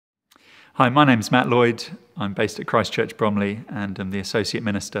Hi, my name's Matt Lloyd. I'm based at Christ Church Bromley and I'm the Associate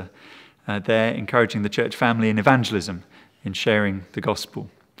Minister there, encouraging the church family in evangelism, in sharing the gospel.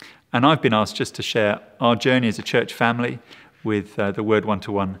 And I've been asked just to share our journey as a church family with the Word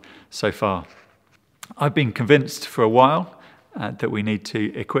One-to-One so far. I've been convinced for a while that we need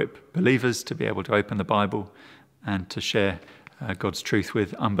to equip believers to be able to open the Bible and to share God's truth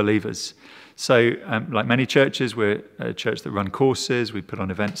with unbelievers. So, like many churches, we're a church that run courses, we put on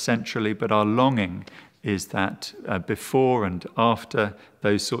events centrally, but our longing is that before and after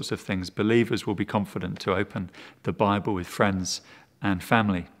those sorts of things, believers will be confident to open the Bible with friends and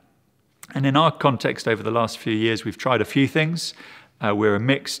family. And in our context over the last few years, we've tried a few things. We're a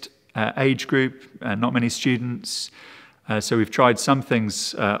mixed age group, not many students. So we've tried some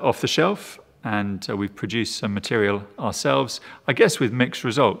things off the shelf, and we've produced some material ourselves, I guess with mixed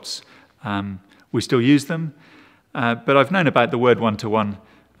results. We still use them, but I've known about the Word One-to-One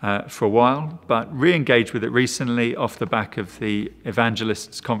for a while, but re-engaged with it recently off the back of the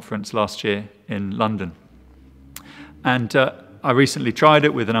Evangelists Conference last year in London. And I recently tried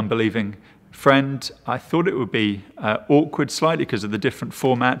it with an unbelieving friend. I thought it would be awkward slightly because of the different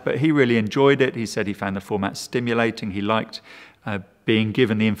format, but he really enjoyed it. He said he found the format stimulating. He liked being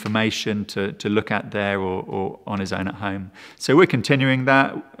given the information to look at there or on his own at home. So we're continuing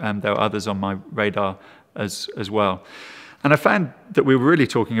that. There are others on my radar as well. And I found that we were really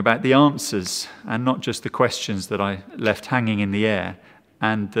talking about the answers and not just the questions that I left hanging in the air,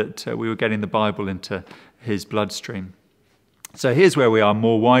 and that we were getting the Bible into his bloodstream. So here's where we are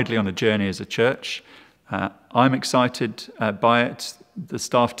more widely on a journey as a church. I'm excited by it. The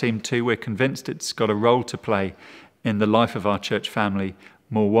staff team too. We're convinced it's got a role to play in the life of our church family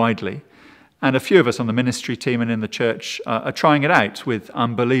more widely. And a few of us on the ministry team and in the church are trying it out with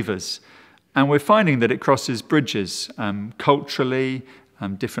unbelievers. And we're finding that it crosses bridges culturally,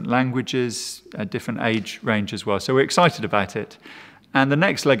 different languages, different age range as well. So we're excited about it. And the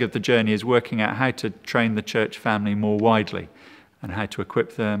next leg of the journey is working out how to train the church family more widely and how to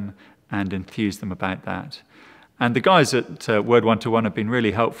equip them and enthuse them about that. And the guys at Word One-to-One have been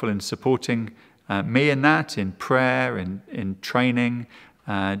really helpful in supporting me in that, in prayer, in training,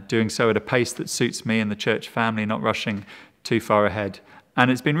 doing so at a pace that suits me and the church family, not rushing too far ahead.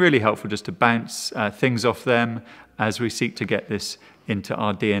 And it's been really helpful just to bounce things off them as we seek to get this into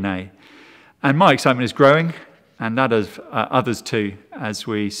our DNA. And my excitement is growing, and that of others too, as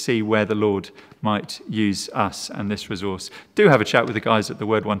we see where the Lord might use us and this resource. Do have a chat with the guys at the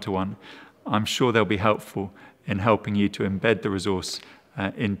Word One-to-One. I'm sure they'll be helpful in helping you to embed the resource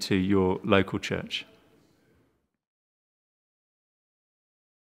into your local church.